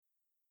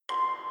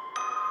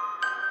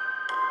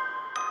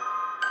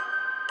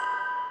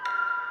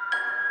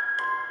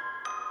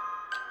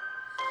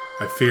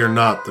I fear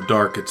not the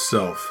dark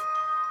itself,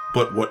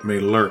 but what may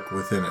lurk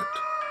within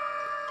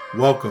it.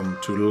 Welcome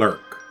to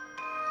Lurk,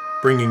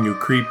 bringing you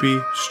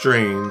creepy,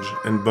 strange,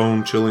 and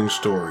bone-chilling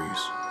stories,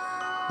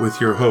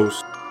 with your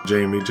host,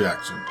 Jamie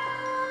Jackson.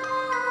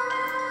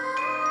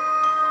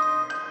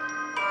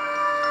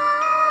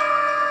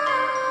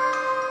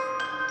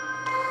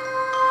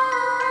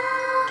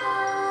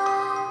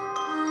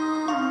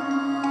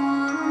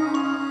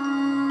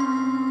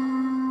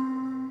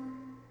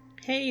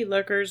 Hey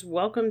lurkers,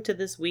 welcome to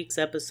this week's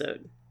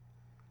episode.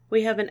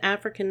 We have an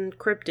African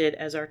cryptid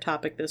as our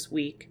topic this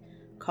week,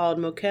 called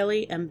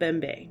Mokele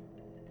Mbembe.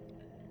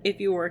 If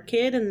you were a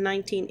kid in the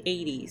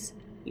 1980s,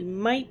 you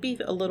might be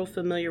a little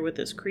familiar with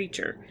this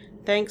creature,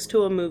 thanks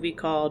to a movie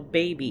called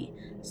Baby,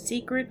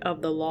 Secret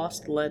of the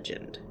Lost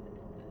Legend.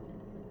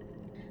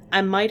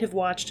 I might have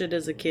watched it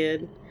as a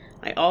kid.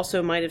 I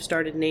also might have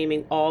started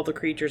naming all the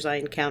creatures I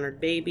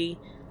encountered Baby.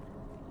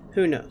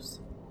 Who knows?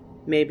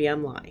 Maybe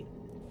I'm lying.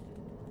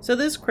 So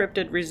this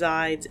cryptid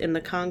resides in the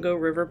Congo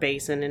River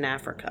Basin in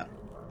Africa.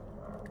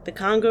 The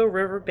Congo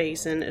River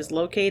Basin is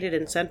located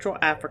in Central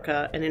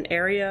Africa in an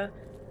area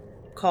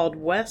called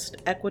West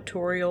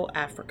Equatorial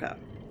Africa.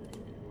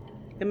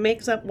 It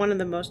makes up one of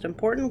the most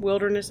important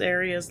wilderness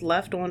areas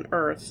left on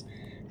Earth,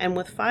 and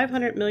with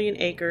 500 million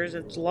acres,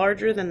 it's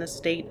larger than the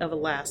state of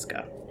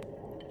Alaska.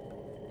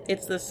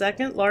 It's the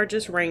second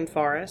largest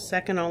rainforest,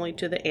 second only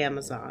to the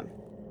Amazon.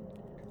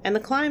 And the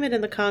climate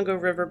in the Congo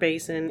River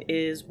Basin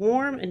is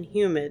warm and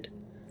humid,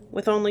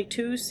 with only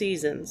two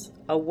seasons,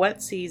 a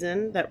wet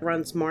season that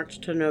runs March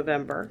to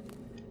November,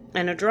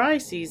 and a dry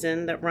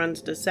season that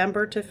runs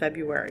December to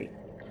February.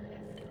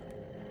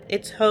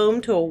 It's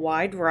home to a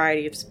wide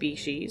variety of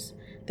species.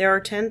 There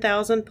are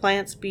 10,000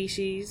 plant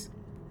species,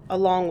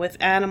 along with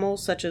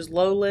animals such as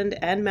lowland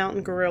and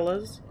mountain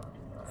gorillas,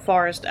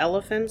 forest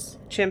elephants,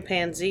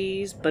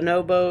 chimpanzees,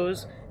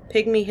 bonobos,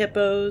 pygmy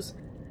hippos,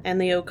 and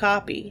the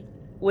okapi,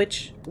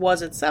 which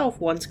was itself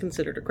once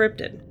considered a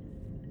cryptid.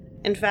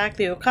 In fact,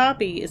 the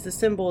okapi is the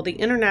symbol of the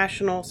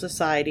International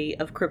Society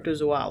of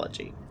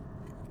Cryptozoology.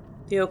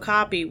 The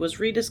okapi was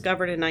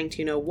rediscovered in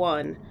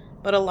 1901,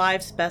 but a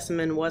live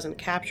specimen wasn't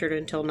captured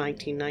until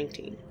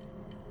 1919.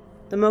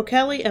 The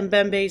Mokele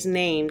Mbembe's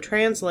name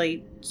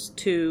translates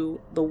to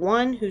the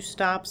one who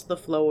stops the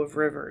flow of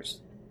rivers.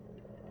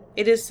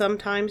 It is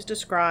sometimes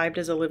described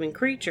as a living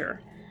creature,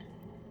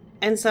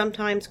 and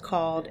sometimes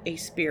called a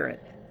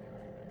spirit.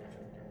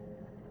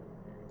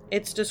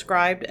 It's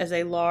described as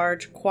a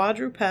large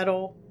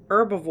quadrupedal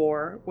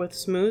herbivore with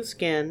smooth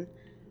skin,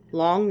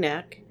 long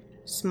neck,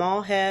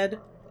 small head,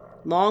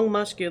 long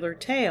muscular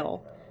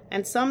tail,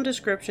 and some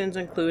descriptions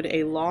include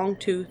a long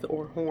tooth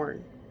or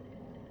horn.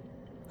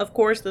 Of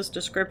course, this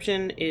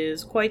description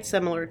is quite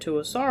similar to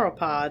a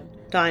sauropod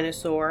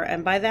dinosaur,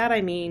 and by that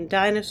I mean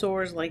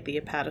dinosaurs like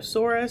the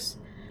Apatosaurus,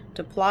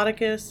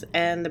 Diplodocus,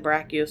 and the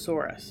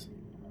Brachiosaurus.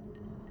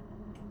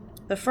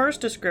 The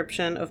first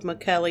description of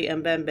Mokele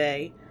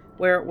Mbembe,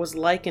 where it was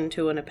likened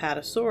to an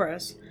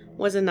Apatosaurus,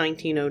 was in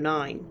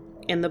 1909,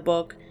 in the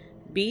book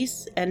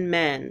Beasts and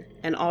Men,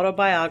 an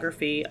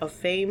autobiography of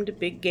famed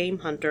big game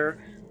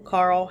hunter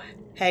Carl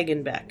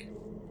Hagenbeck.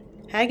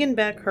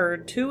 Hagenbeck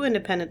heard two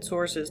independent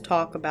sources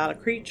talk about a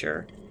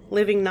creature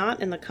living not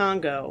in the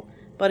Congo,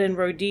 but in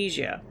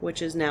Rhodesia,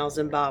 which is now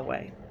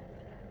Zimbabwe.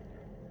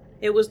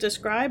 It was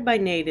described by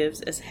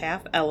natives as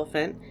half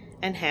elephant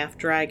and half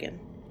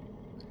dragon.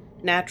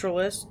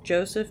 Naturalist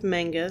Joseph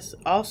Menges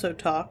also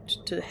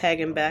talked to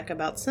Hagenbeck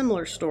about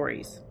similar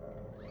stories.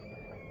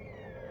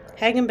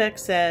 Hagenbeck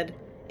said,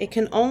 "It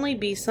can only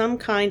be some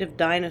kind of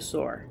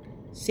dinosaur,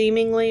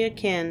 seemingly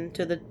akin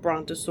to the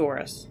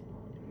Brontosaurus."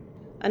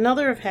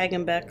 Another of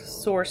Hagenbeck's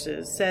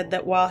sources said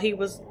that while he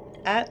was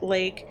at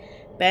Lake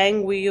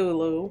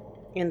Bangweulu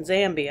in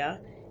Zambia,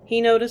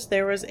 he noticed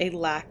there was a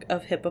lack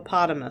of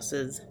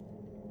hippopotamuses.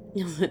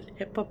 Is it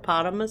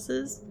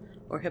hippopotamuses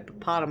or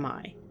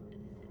hippopotami?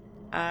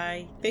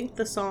 I think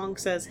the song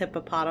says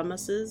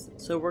hippopotamuses,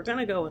 so we're going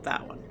to go with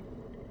that one.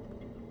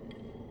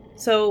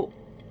 So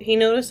he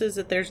notices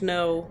that there's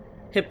no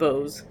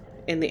hippos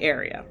in the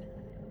area.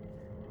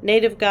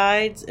 Native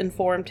guides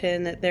informed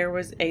him that there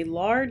was a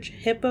large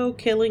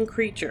hippo-killing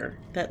creature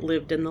that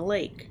lived in the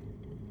lake.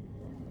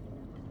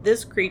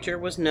 This creature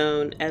was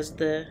known as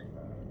the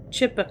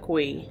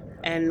Chipakwe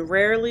and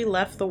rarely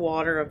left the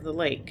water of the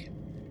lake.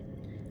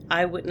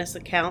 Eyewitness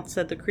accounts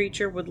said the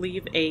creature would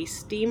leave a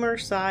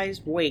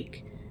steamer-sized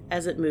wake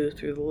as it moved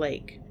through the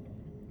lake.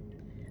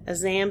 A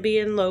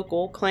Zambian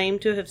local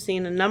claimed to have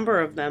seen a number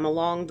of them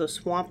along the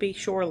swampy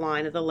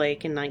shoreline of the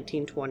lake in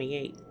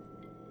 1928.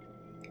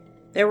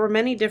 There were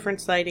many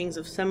different sightings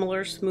of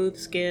similar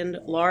smooth-skinned,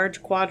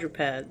 large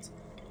quadrupeds,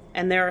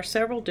 and there are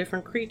several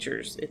different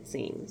creatures, it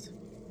seems.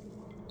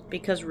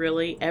 Because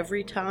really,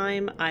 every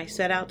time I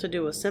set out to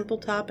do a simple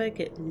topic,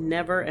 it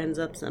never ends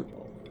up simple.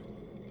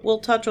 We'll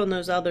touch on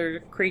those other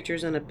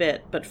creatures in a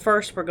bit, but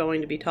first we're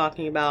going to be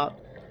talking about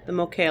the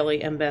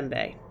Mokele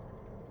Mbembe.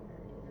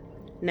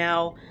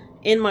 Now,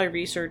 in my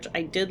research,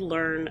 I did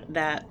learn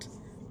that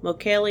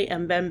Mokele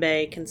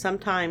Mbembe can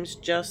sometimes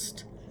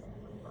just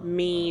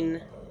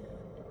mean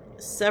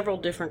several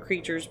different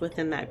creatures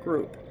within that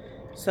group.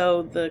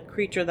 So the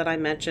creature that I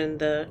mentioned,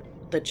 the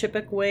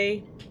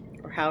Chippewa,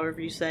 or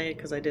however you say it,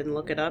 because I didn't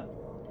look it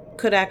up,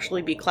 could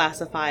actually be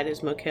classified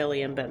as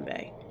Mokele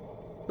Mbembe.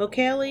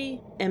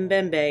 Mokele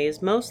Mbembe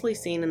is mostly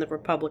seen in the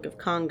Republic of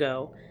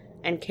Congo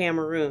and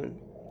Cameroon,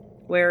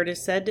 where it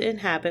is said to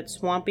inhabit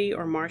swampy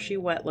or marshy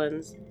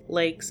wetlands,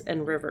 lakes,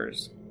 and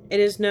rivers. It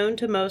is known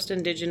to most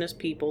indigenous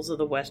peoples of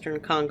the western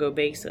Congo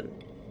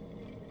basin.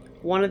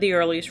 One of the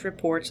earliest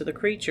reports of the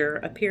creature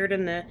appeared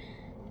in the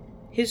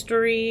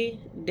Histoire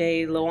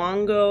de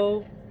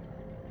Luango,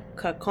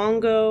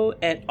 Kakongo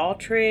et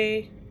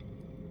autres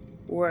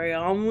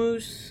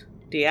royaumes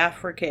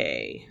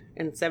d'Afrique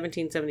in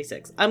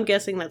 1776. I'm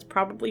guessing that's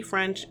probably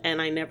French,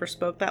 and I never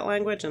spoke that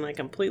language, and I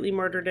completely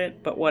murdered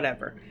it, but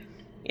whatever.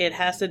 It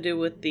has to do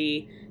with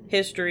the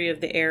history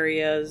of the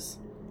areas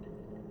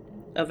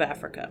of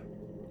Africa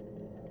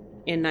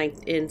in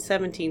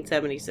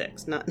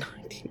 1776, not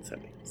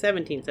 1970,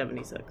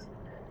 1776.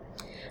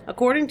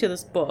 According to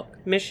this book,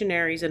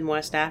 missionaries in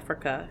West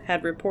Africa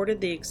had reported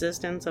the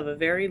existence of a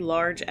very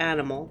large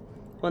animal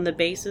on the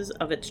basis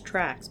of its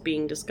tracks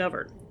being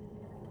discovered.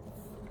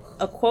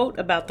 A quote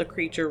about the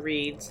creature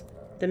reads,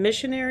 "The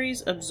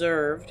missionaries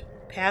observed,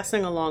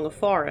 passing along a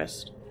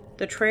forest,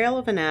 the trail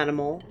of an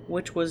animal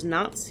which was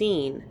not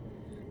seen,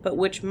 but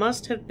which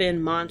must have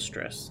been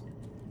monstrous.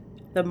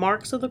 The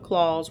marks of the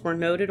claws were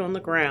noted on the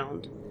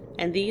ground,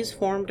 and these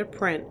formed a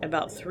print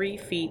about 3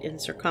 feet in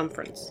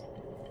circumference.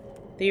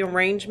 The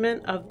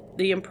arrangement of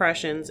the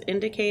impressions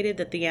indicated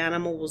that the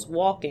animal was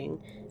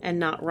walking and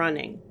not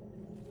running.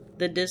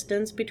 The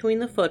distance between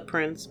the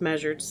footprints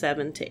measured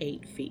 7 to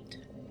 8 feet."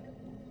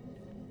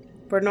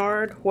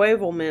 Bernard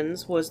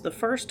Heuvelmans was the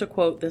first to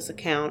quote this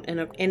account in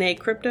a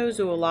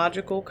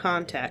cryptozoological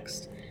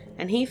context,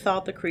 and he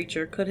thought the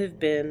creature could have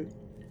been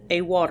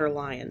a water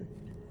lion.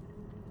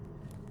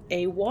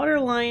 A water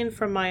lion,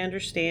 from my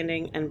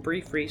understanding and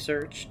brief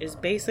research, is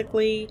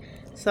basically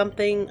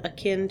something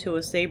akin to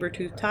a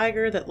saber-toothed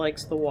tiger that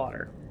likes the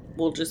water.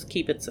 We'll just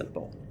keep it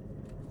simple.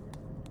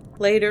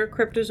 Later,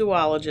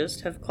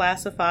 cryptozoologists have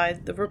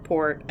classified the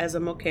report as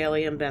a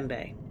Mokele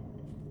Mbembe,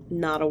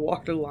 not a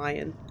water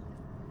lion.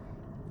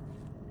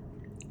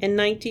 In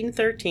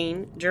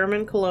 1913,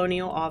 German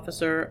colonial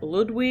officer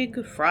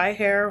Ludwig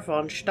Freiherr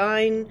von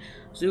Stein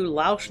zu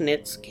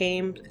Lauschnitz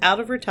came out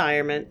of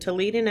retirement to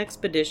lead an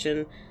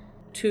expedition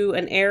to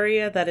an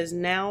area that is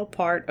now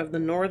part of the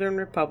Northern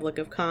Republic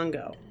of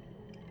Congo.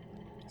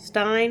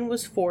 Stein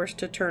was forced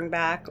to turn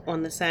back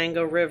on the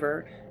Sango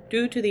River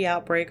due to the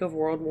outbreak of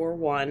World War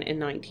I in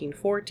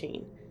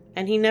 1914,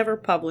 and he never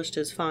published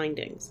his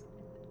findings.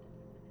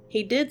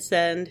 He did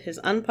send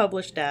his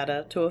unpublished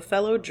data to a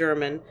fellow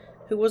German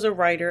who was a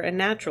writer and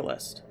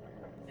naturalist,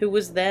 who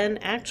was then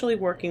actually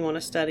working on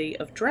a study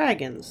of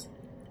dragons,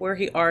 where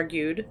he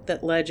argued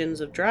that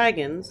legends of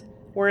dragons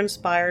were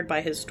inspired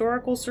by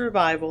historical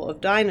survival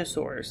of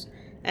dinosaurs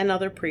and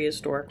other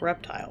prehistoric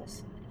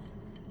reptiles.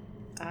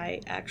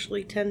 I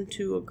actually tend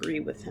to agree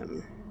with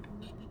him.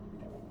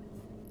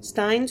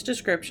 Stein's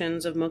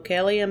descriptions of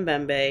Mokele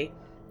Mbembe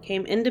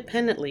came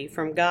independently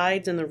from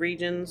guides in the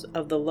regions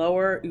of the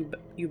lower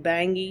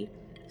Ubangi,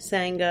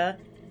 Sanga,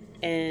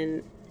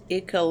 and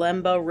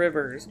Ikalemba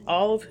rivers,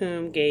 all of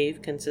whom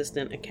gave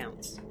consistent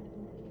accounts.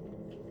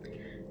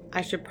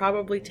 I should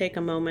probably take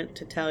a moment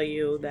to tell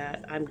you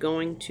that I'm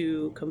going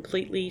to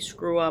completely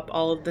screw up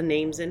all of the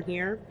names in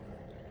here.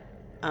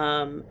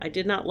 I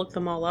did not look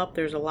them all up.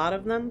 There's a lot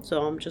of them,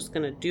 so I'm just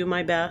going to do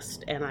my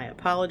best, and I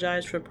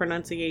apologize for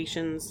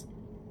pronunciations.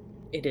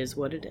 It is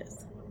what it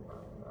is.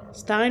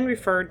 Stein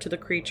referred to the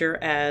creature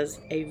as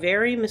a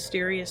very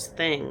mysterious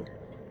thing,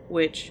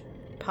 which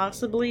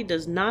possibly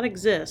does not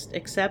exist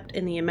except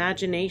in the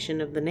imagination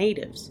of the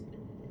natives.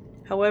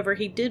 However,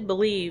 he did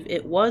believe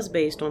it was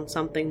based on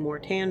something more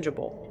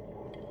tangible.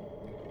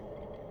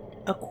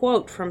 A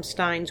quote from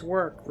Stein's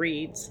work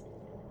reads,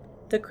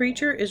 "The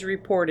creature is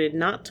reported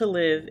not to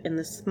live in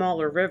the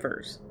smaller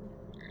rivers.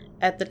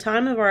 At the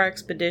time of our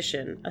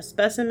expedition, a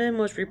specimen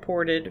was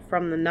reported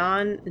from the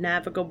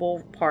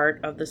non-navigable part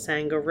of the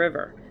Sango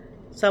River,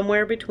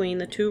 somewhere between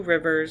the 2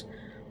 rivers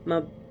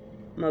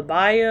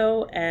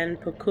Mabayo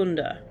and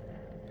Pukunda.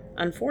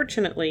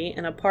 Unfortunately,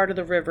 in a part of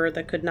the river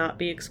that could not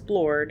be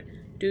explored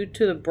due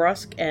to the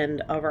brusque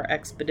end of our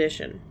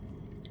expedition.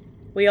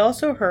 We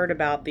also heard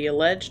about the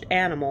alleged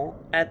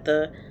animal at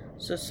the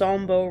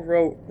Sosombo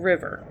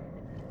River.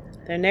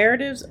 The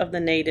narratives of the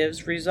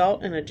natives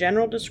result in a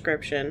general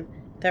description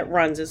that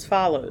runs as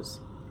follows.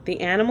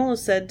 The animal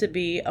is said to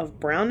be of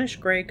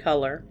brownish-gray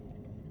color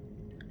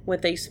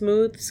with a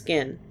smooth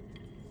skin,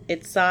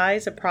 its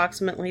size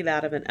approximately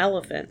that of an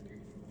elephant,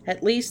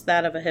 at least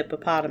that of a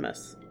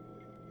hippopotamus.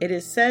 It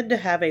is said to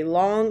have a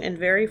long and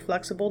very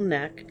flexible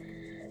neck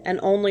and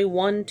only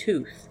 1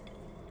 tooth,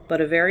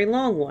 but a very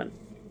long one.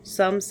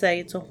 Some say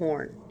it's a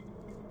horn.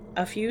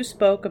 A few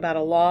spoke about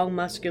a long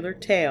muscular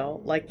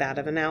tail like that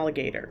of an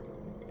alligator.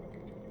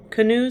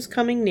 Canoes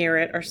coming near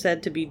it are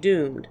said to be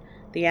doomed.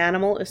 The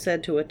animal is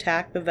said to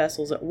attack the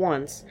vessels at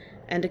once,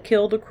 and to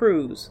kill the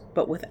crews,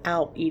 but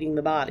without eating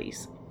the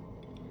bodies.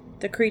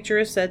 The creature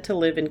is said to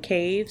live in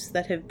caves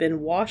that have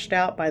been washed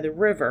out by the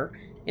river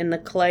in the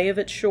clay of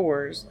its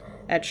shores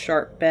at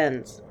sharp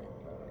bends.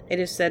 It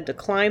is said to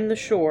climb the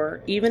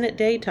shore even at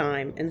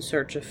daytime in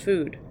search of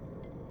food.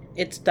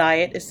 Its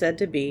diet is said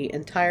to be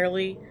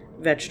entirely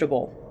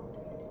vegetable.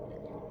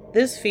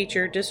 This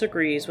feature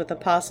disagrees with a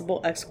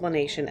possible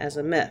explanation as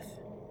a myth.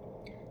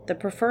 The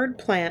preferred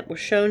plant was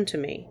shown to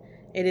me.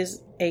 It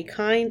is a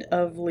kind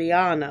of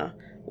liana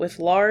with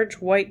large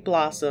white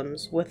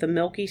blossoms with a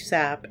milky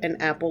sap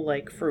and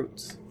apple-like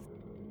fruits.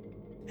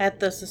 At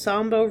the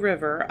Sasambo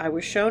River, I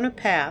was shown a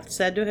path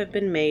said to have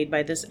been made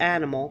by this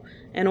animal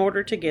in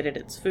order to get at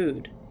its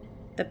food.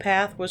 The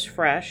path was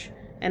fresh,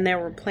 and there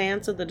were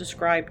plants of the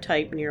described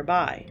type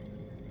nearby.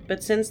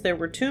 But since there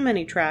were too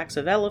many tracks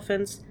of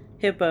elephants,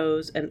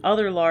 hippos, and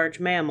other large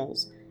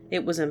mammals,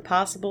 it was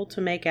impossible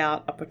to make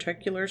out a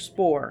particular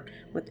spoor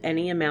with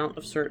any amount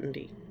of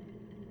certainty.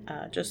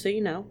 Just so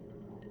you know,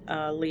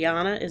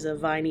 liana is a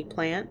viney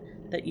plant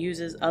that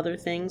uses other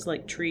things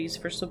like trees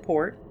for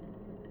support,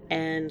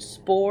 and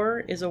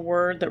spoor is a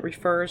word that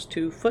refers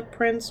to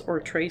footprints or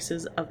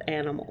traces of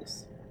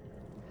animals.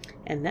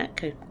 And that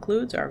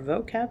concludes our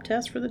vocab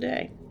test for the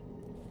day.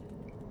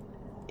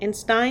 In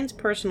Stein's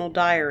personal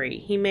diary,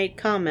 he made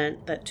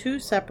comment that 2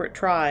 separate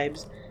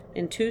tribes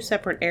in 2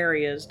 separate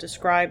areas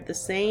described the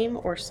same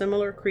or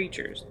similar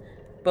creatures,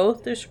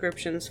 both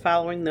descriptions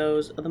following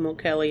those of the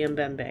Mokele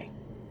Mbembe.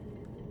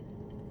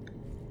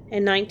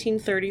 In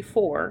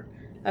 1934,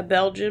 a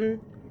Belgian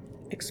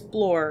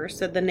explorer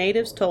said the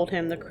natives told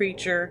him the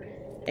creature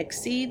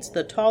exceeds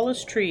the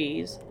tallest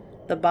trees,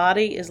 the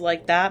body is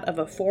like that of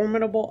a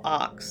formidable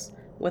ox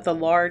with a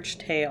large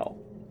tail.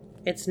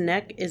 Its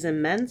neck is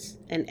immense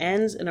and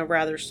ends in a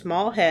rather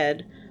small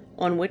head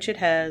on which it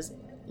has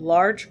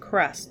large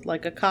crest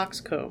like a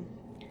coxcomb.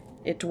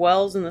 It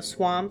dwells in the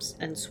swamps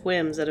and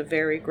swims at a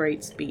very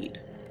great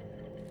speed.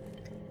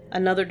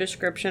 Another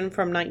description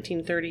from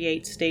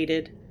 1938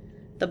 stated,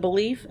 the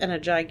belief in a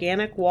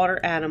gigantic water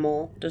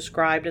animal,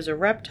 described as a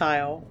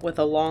reptile with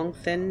a long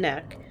thin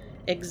neck,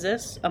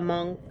 exists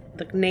among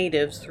the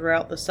natives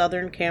throughout the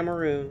southern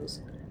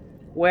Cameroons,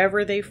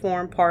 wherever they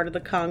form part of the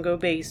Congo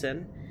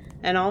Basin,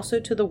 and also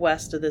to the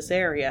west of this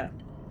area.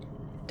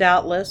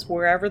 Doubtless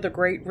wherever the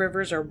great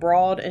rivers are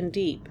broad and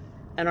deep,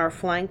 and are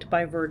flanked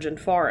by virgin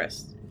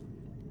forests.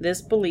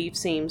 This belief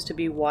seems to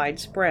be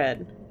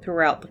widespread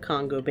throughout the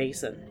Congo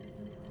Basin.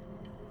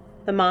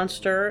 The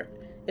monster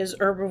is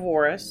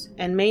herbivorous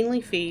and mainly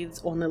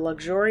feeds on the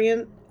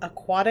luxuriant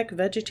aquatic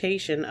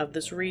vegetation of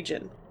this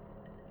region.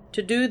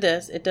 To do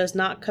this, it does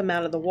not come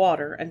out of the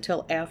water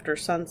until after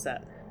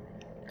sunset.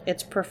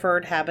 Its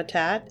preferred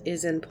habitat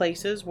is in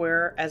places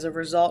where, as a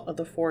result of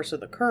the force of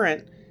the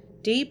current,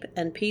 deep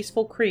and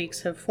peaceful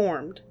creeks have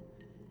formed.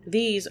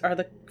 These are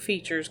the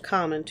features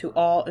common to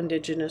all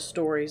indigenous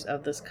stories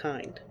of this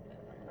kind.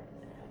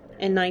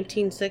 In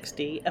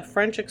 1960, a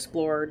French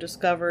explorer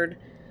discovered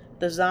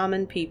the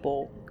Zaman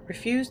people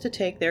refused to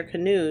take their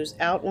canoes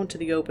out onto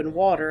the open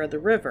water of the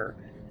river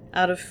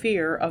out of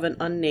fear of an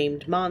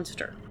unnamed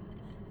monster.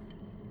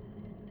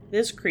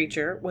 This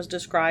creature was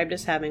described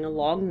as having a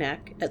long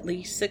neck, at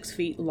least 6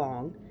 feet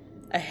long,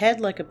 a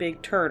head like a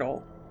big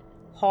turtle,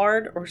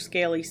 hard or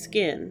scaly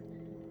skin,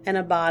 and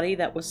a body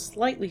that was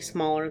slightly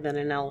smaller than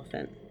an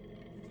elephant.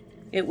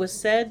 It was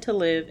said to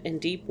live in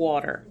deep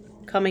water,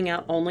 coming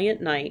out only at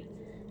night,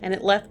 and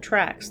it left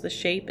tracks the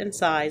shape and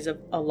size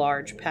of a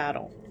large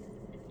paddle.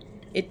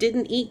 It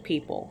didn't eat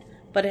people,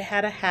 but it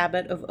had a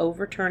habit of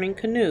overturning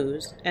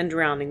canoes and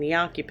drowning the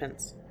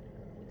occupants.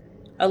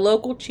 A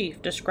local chief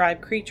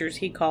described creatures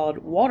he called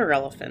water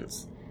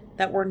elephants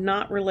that were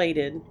not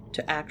related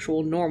to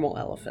actual normal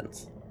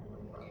elephants.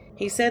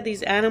 He said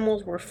these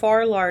animals were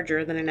far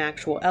larger than an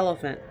actual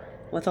elephant,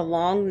 with a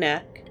long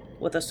neck,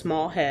 with a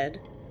small head,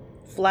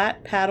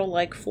 flat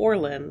paddle-like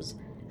forelimbs,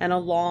 and a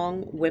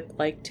long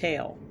whip-like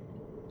tail.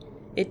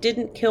 It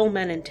didn't kill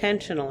men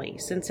intentionally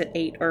since it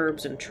ate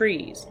herbs and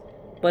trees,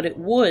 but it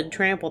would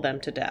trample them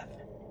to death.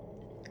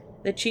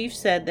 The chief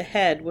said the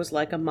head was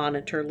like a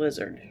monitor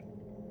lizard.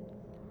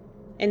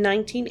 In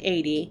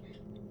 1980,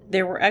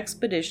 there were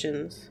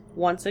expeditions,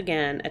 once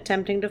again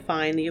attempting to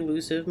find the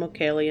elusive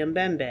Mokele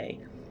Mbembe,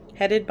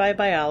 headed by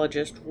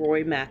biologist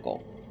Roy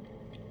Mackal.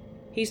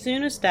 He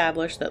soon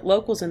established that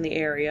locals in the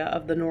area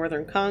of the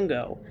northern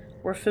Congo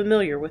were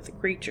familiar with the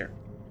creature.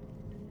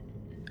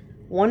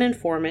 One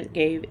informant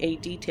gave a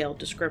detailed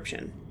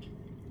description.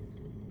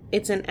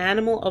 It's an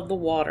animal of the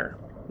water.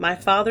 My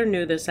father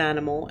knew this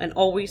animal and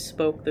always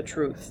spoke the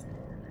truth.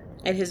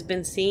 It has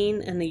been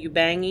seen in the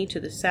Ubangi to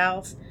the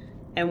south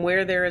and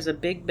where there is a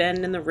big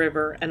bend in the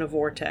river and a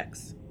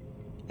vortex.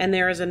 And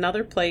there is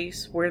another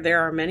place where there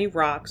are many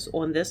rocks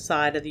on this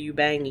side of the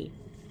Ubangi.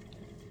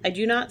 I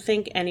do not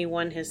think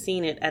anyone has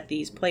seen it at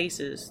these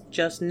places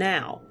just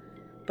now,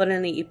 but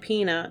in the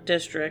Ipina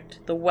district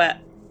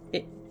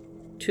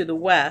to the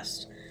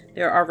west,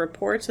 there are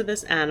reports of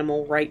this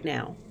animal right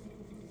now.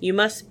 You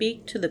must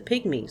speak to the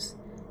pygmies.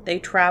 They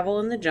travel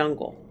in the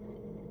jungle.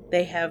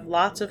 They have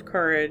lots of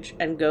courage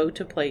and go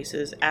to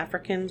places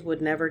Africans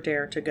would never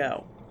dare to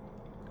go.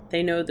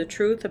 They know the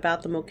truth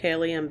about the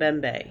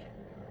Mokele-mbembe.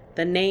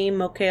 The name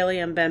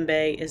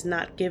Mokele-mbembe is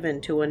not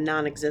given to a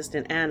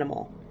non-existent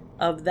animal.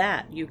 Of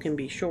that you can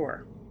be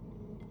sure.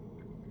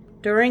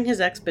 During his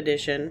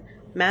expedition,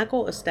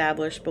 Mackle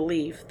established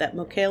belief that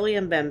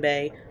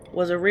Mokele-mbembe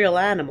was a real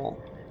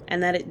animal,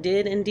 and that it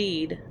did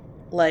indeed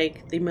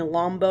like the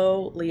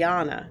Milombo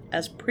liana,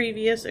 as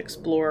previous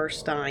explorer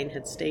Stein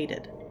had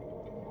stated.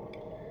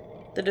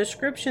 The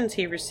descriptions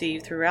he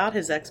received throughout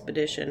his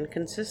expedition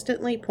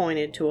consistently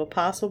pointed to a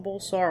possible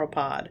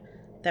sauropod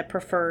that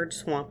preferred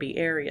swampy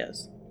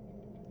areas.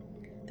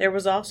 There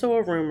was also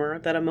a rumor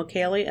that a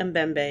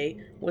Mokele-mbembe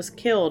was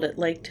killed at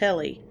Lake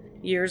Tele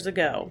years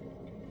ago.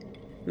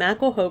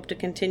 Mackle hoped to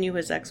continue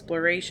his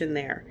exploration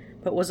there,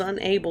 but was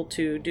unable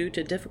to due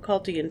to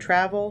difficulty in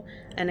travel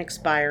and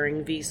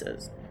expiring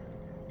visas.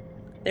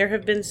 There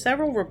have been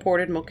several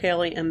reported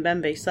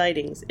Mokele-mbembe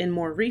sightings in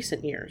more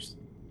recent years.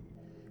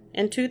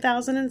 In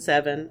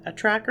 2007, a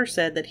tracker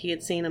said that he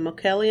had seen a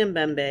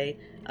Mokele-mbembe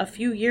a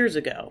few years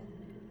ago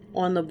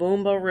on the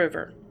Boomba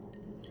River.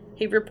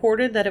 He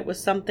reported that it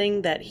was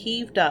something that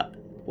heaved up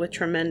with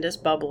tremendous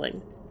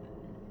bubbling.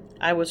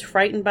 I was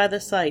frightened by the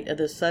sight of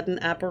this sudden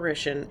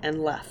apparition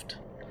and left.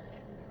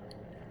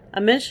 A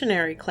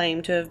missionary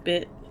claimed to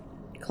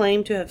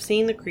have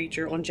seen the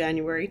creature on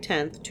January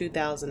 10,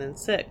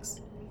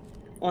 2006,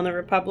 on the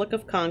Republic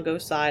of Congo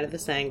side of the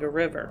Sangha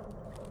River.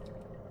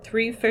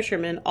 3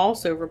 fishermen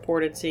also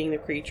reported seeing the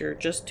creature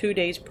just 2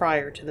 days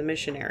prior to the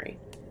missionary.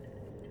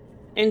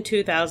 In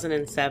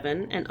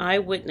 2007, an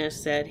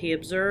eyewitness said he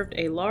observed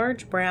a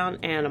large brown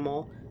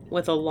animal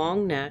with a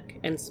long neck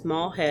and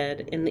small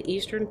head in the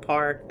eastern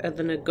part of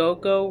the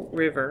Ngogo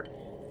River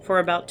for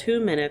about 2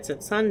 minutes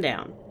at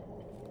sundown.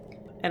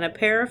 And a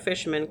pair of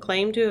fishermen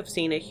claimed to have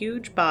seen a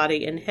huge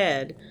body and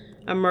head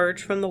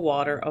emerge from the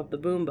water of the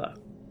Boomba.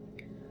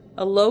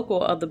 A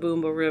local of the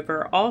Boomba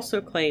River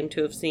also claimed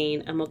to have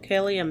seen a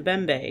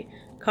Mokele-mbembe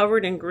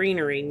covered in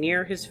greenery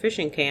near his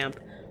fishing camp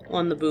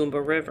on the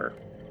Boomba River.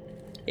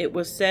 It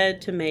was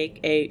said to make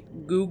a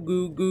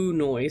goo-goo-goo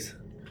noise.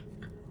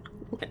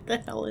 What the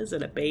hell is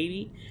it, a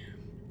baby?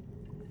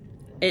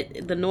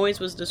 The noise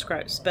was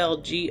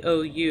spelled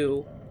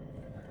G-O-U.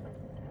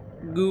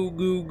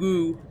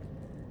 Goo-goo-goo.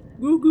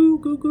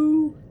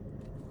 Goo-goo-goo-goo.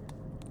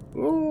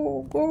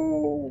 Go,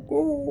 go,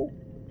 go.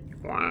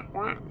 Wah,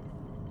 wah.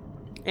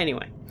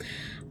 Anyway,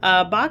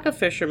 Baka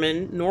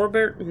fisherman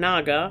Norbert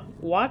Naga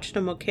watched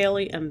a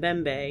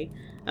Mokele-mbembe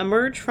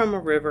emerge from a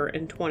river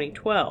in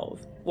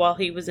 2012 while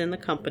he was in the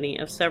company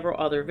of several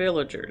other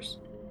villagers.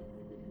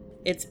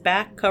 Its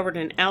back covered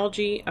in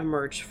algae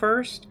emerged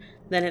first,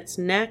 then its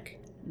neck,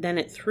 then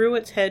it threw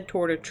its head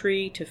toward a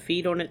tree to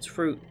feed on its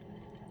fruit.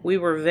 We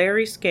were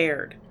very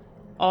scared.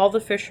 All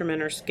the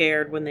fishermen are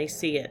scared when they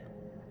see it,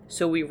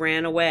 so we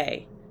ran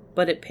away,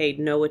 but it paid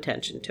no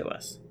attention to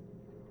us.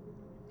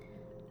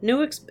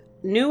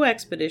 New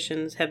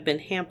expeditions have been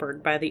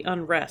hampered by the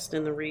unrest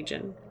in the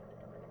region.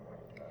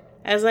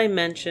 As I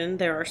mentioned,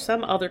 there are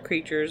some other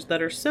creatures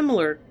that are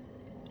similar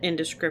in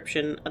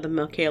description of the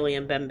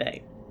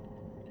Mokele-mbembe.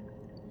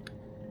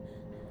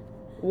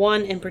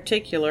 One in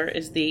particular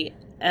is the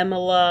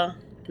Emala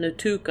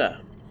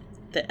Natuka.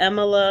 The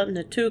Emala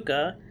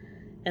Natuka,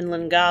 in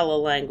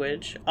Lingala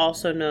language,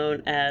 also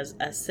known as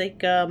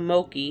Aseka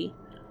Moki,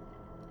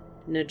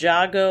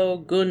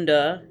 Njago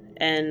Gunda,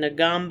 and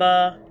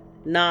Ngamba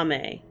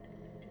Name,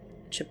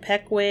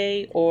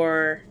 Chipekwe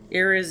or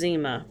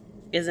Irizima,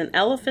 is an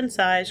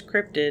elephant-sized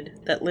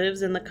cryptid that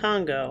lives in the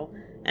Congo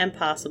and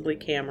possibly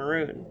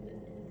Cameroon.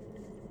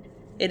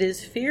 It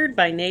is feared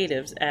by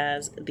natives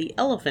as the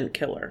elephant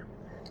killer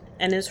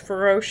and is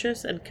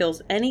ferocious and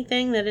kills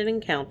anything that it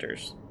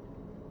encounters.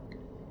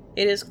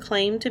 It is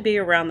claimed to be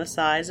around the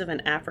size of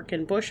an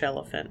African bush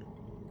elephant,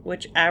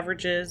 which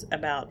averages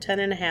about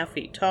 10.5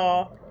 feet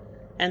tall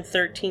and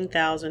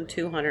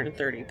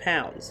 13,230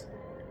 pounds.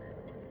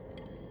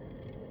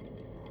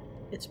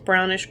 It's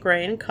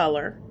brownish-gray in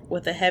color,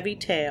 with a heavy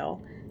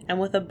tail, and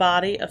with a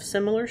body of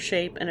similar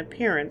shape and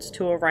appearance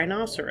to a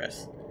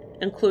rhinoceros,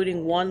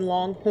 including one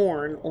long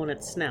horn on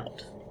its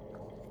snout.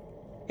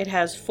 It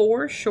has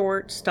 4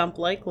 short,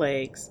 stump-like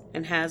legs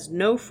and has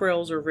no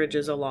frills or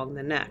ridges along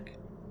the neck.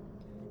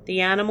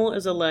 The animal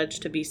is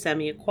alleged to be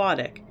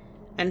semi-aquatic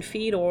and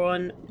feed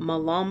on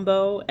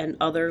malombo and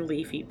other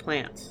leafy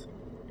plants.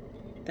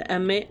 The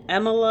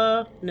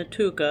Emala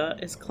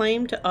Natuka is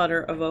claimed to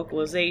utter a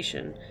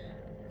vocalization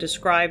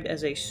described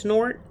as a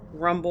snort,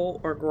 rumble,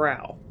 or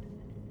growl.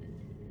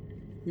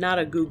 Not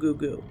a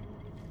goo-goo-goo,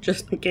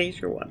 just in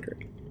case you're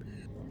wondering.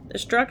 The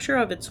structure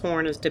of its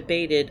horn is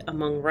debated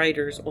among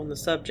writers on the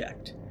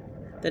subject.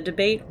 The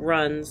debate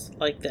runs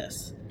like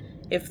this.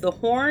 If the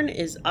horn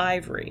is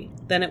ivory,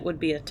 then it would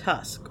be a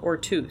tusk or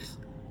tooth,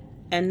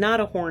 and not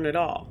a horn at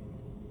all.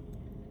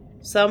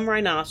 Some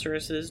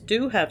rhinoceroses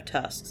do have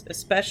tusks,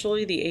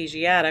 especially the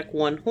Asiatic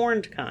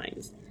one-horned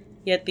kinds,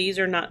 yet these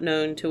are not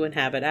known to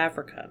inhabit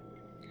Africa.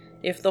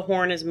 If the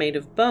horn is made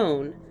of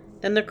bone,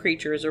 then the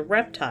creature is a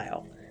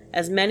reptile,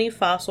 as many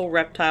fossil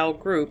reptile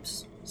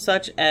groups,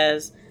 such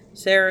as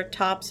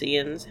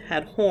ceratopsians,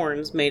 had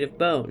horns made of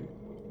bone.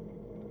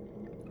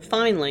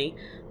 Finally,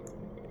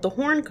 the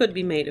horn could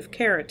be made of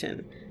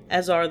keratin,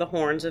 as are the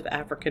horns of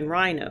African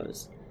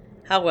rhinos.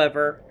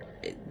 However,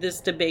 this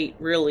debate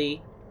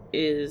really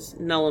is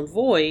null and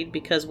void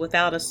because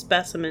without a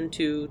specimen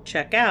to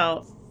check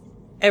out,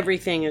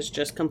 everything is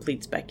just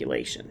complete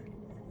speculation.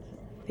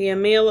 The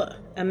Amela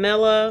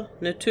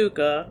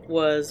natuca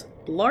was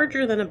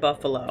larger than a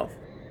buffalo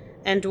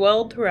and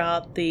dwelled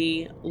throughout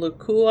the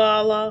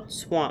Lukuala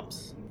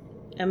swamps.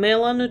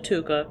 Amela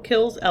natuca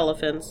kills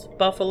elephants,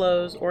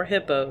 buffaloes, or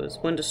hippos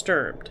when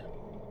disturbed,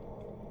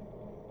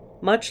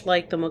 much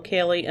like the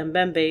Mokele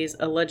Mbembe's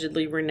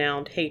allegedly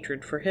renowned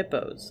hatred for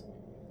hippos.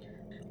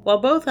 While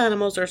both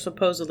animals are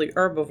supposedly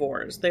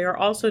herbivores, they are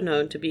also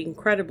known to be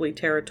incredibly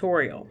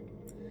territorial,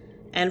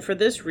 and for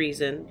this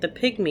reason, the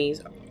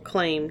Pygmies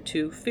claim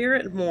to fear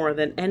it more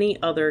than any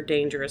other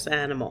dangerous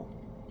animal.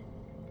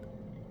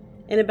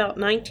 In about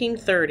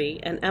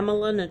 1930, an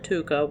Amela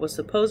natuca was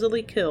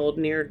supposedly killed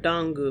near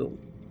Dongu.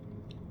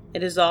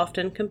 It is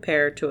often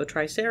compared to a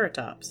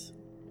triceratops.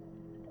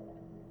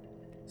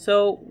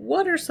 So,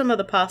 what are some of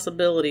the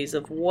possibilities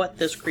of what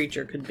this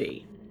creature could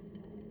be?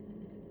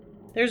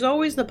 There's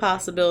always the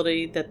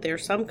possibility that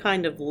there's some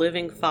kind of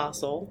living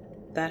fossil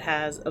that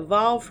has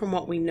evolved from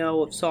what we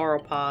know of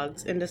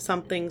sauropods into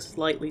something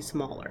slightly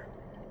smaller.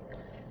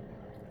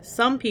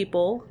 Some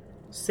people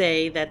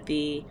say that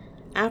the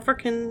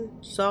African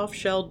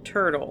soft-shelled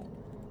turtle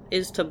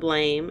is to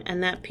blame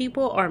and that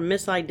people are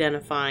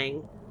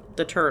misidentifying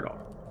the turtle.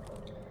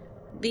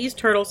 These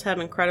turtles have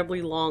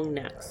incredibly long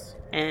necks,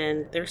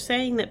 and they're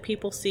saying that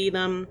people see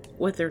them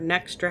with their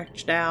neck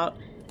stretched out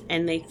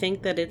and they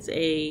think that it's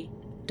a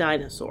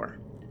dinosaur.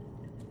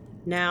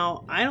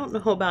 Now, I don't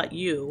know about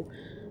you,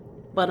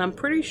 but I'm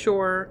pretty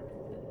sure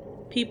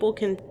people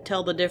can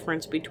tell the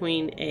difference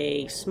between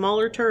a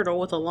smaller turtle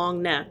with a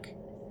long neck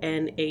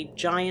and a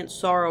giant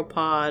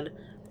sauropod,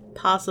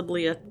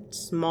 possibly a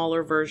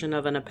smaller version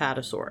of an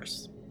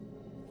apatosaurus.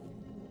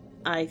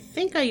 I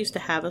think I used to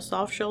have a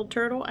soft-shelled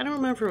turtle. I don't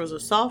remember if it was a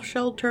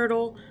soft-shelled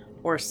turtle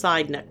or a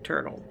side-neck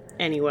turtle.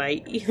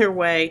 Anyway, either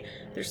way,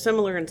 they're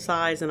similar in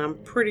size, and I'm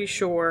pretty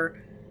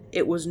sure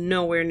it was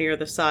nowhere near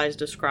the size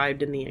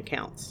described in the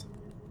accounts.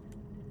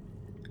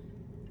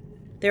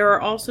 There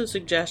are also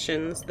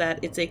suggestions that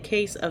it's a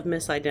case of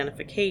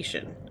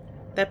misidentification,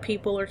 that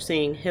people are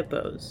seeing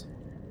hippos.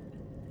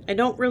 I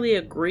don't really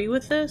agree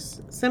with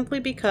this, simply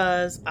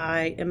because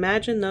I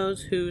imagine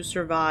those who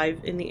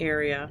survive in the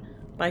area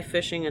by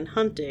fishing and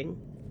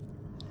hunting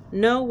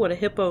know what a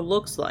hippo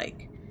looks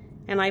like,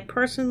 and I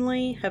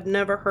personally have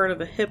never heard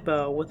of a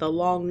hippo with a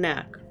long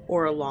neck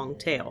or a long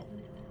tail.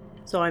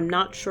 So I'm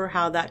not sure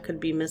how that could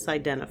be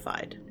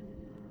misidentified.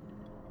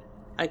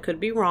 I could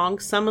be wrong.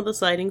 Some of the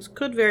sightings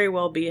could very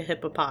well be a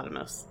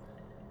hippopotamus.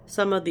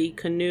 Some of the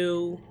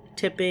canoe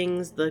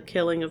tippings, the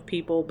killing of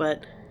people,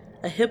 but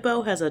a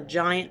hippo has a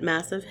giant,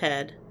 massive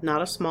head,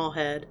 not a small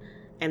head,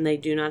 and they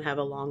do not have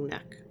a long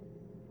neck.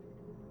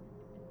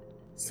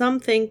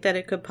 Some think that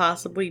it could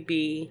possibly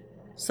be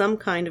some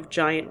kind of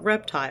giant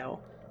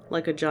reptile,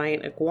 like a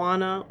giant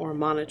iguana or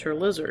monitor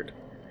lizard,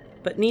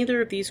 but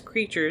neither of these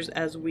creatures,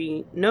 as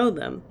we know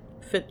them,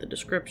 fit the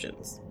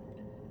descriptions.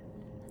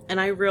 And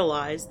I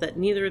realize that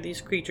neither of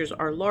these creatures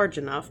are large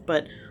enough,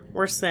 but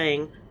we're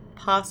saying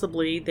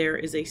possibly there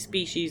is a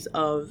species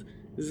of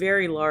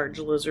very large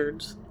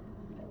lizards,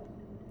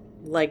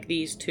 like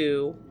these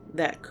two,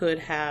 that could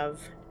have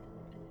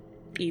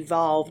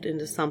evolved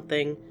into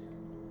something.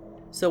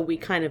 So we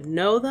kind of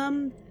know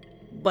them,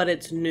 but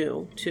it's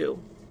new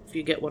too, if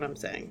you get what I'm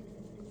saying.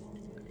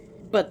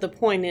 But the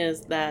point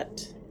is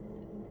that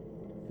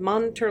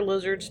monitor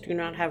lizards do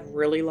not have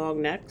really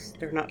long necks.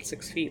 They're not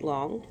 6 feet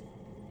long.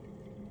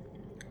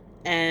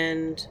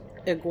 And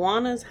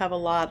iguanas have a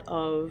lot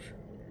of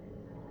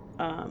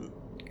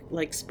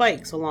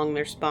spikes along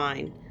their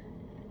spine.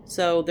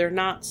 So they're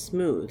not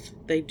smooth.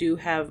 They do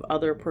have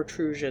other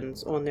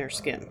protrusions on their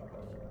skin.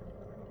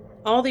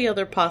 All the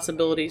other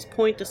possibilities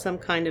point to some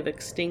kind of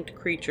extinct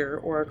creature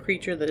or a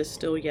creature that is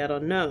still yet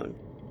unknown.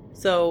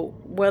 So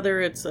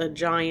whether it's a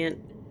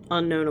giant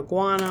unknown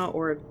iguana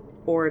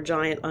or a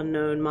giant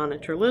unknown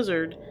monitor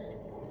lizard,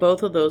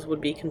 both of those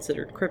would be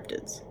considered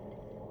cryptids.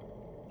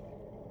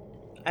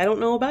 I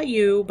don't know about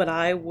you, but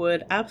I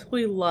would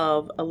absolutely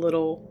love a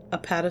little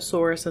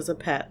apatosaurus as a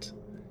pet,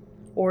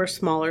 or a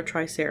smaller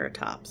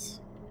triceratops.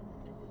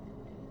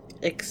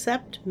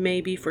 Except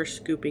maybe for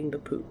scooping the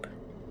poop.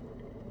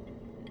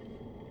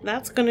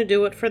 That's going to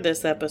do it for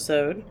this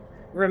episode.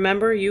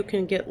 Remember, you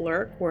can get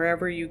Lurk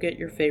wherever you get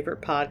your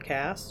favorite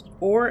podcast,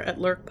 or at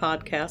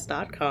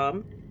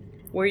lurkpodcast.com,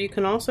 where you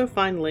can also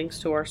find links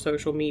to our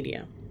social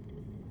media.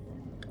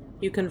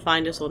 You can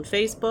find us on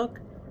Facebook,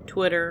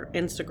 Twitter,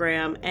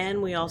 Instagram,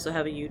 and we also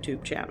have a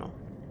YouTube channel.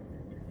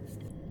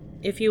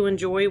 If you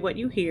enjoy what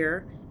you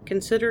hear,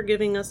 consider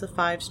giving us a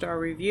 5-star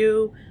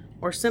review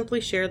or simply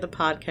share the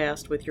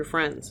podcast with your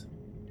friends.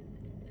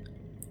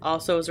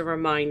 Also, as a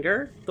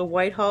reminder, the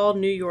Whitehall,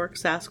 New York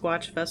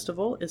Sasquatch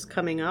Festival is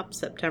coming up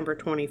September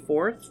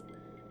 24th.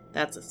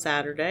 That's a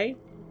Saturday.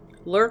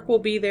 Lurk will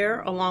be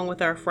there along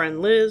with our friend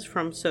Liz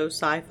from So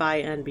Sci-Fi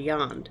and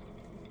Beyond.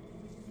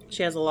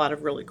 She has a lot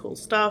of really cool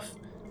stuff.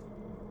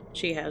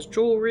 She has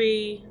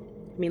jewelry,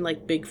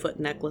 like Bigfoot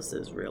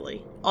necklaces,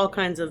 really. All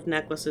kinds of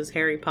necklaces,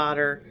 Harry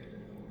Potter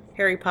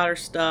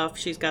stuff.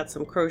 She's got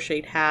some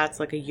crocheted hats,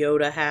 like a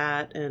Yoda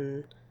hat,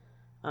 and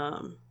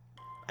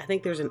I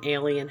think there's an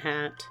alien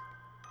hat.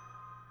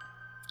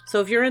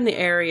 So if you're in the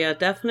area,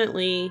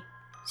 definitely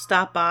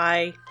stop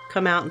by,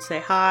 come out and say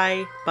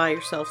hi, buy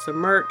yourself some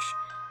merch.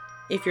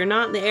 If you're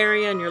not in the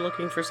area and you're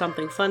looking for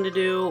something fun to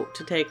do,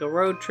 to take a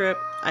road trip,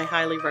 I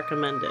highly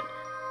recommend it.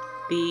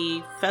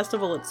 The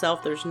festival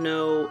itself, there's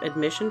no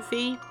admission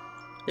fee.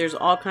 There's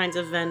all kinds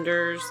of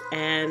vendors,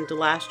 and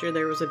last year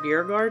there was a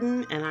beer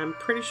garden, and I'm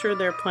pretty sure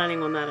they're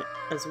planning on that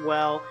as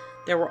well.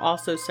 There were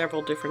also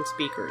several different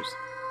speakers.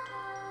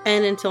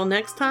 And until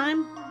next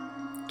time,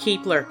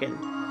 keep lurking.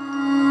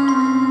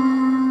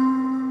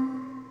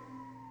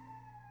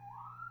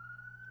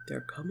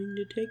 They're coming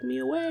to take me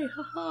away.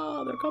 Ha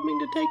ha, they're coming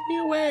to take me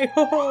away.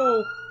 Ho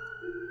ho.